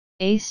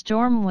A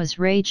storm was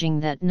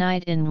raging that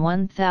night in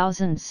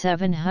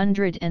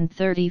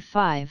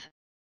 1735,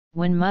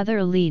 when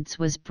Mother Leeds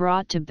was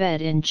brought to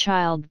bed in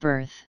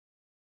childbirth.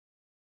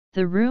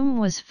 The room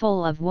was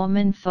full of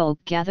womenfolk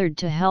gathered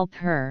to help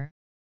her,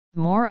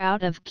 more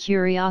out of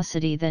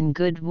curiosity than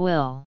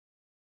goodwill.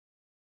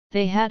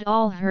 They had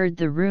all heard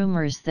the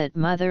rumors that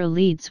Mother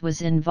Leeds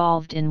was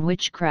involved in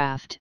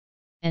witchcraft,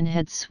 and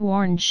had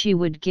sworn she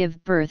would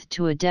give birth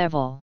to a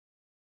devil.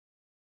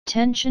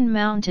 Tension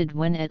mounted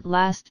when at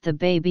last the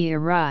baby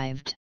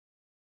arrived.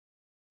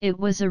 It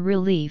was a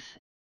relief,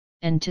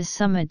 and to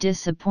some a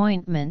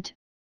disappointment,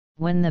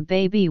 when the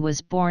baby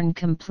was born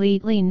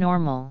completely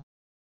normal.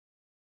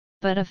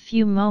 But a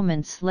few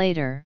moments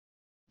later,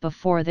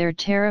 before their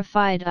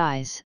terrified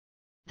eyes,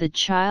 the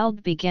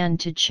child began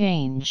to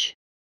change.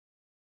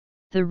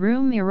 The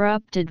room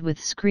erupted with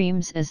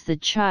screams as the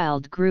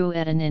child grew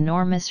at an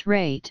enormous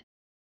rate,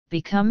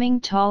 becoming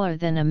taller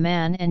than a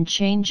man and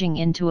changing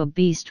into a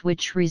beast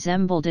which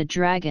resembled a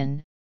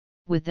dragon,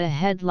 with a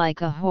head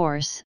like a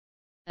horse,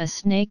 a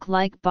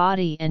snake-like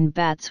body and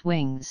bat's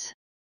wings.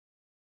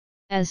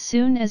 As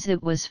soon as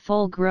it was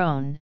full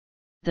grown,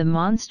 the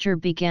monster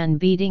began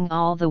beating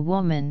all the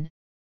woman,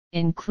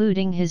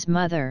 including his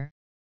mother,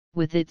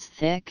 with its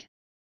thick,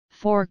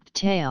 forked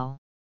tail.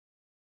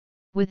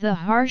 With a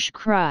harsh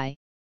cry,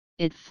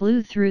 it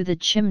flew through the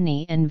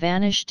chimney and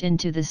vanished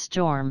into the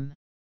storm.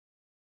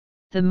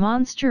 The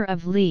monster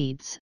of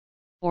Leeds,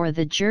 or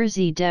the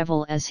Jersey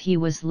Devil as he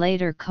was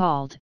later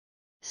called,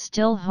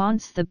 still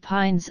haunts the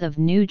pines of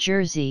New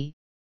Jersey,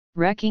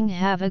 wreaking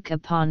havoc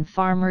upon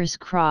farmers'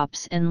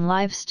 crops and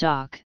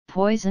livestock,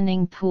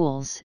 poisoning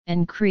pools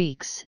and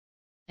creeks,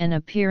 and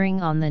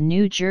appearing on the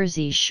New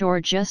Jersey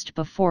shore just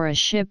before a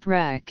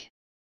shipwreck.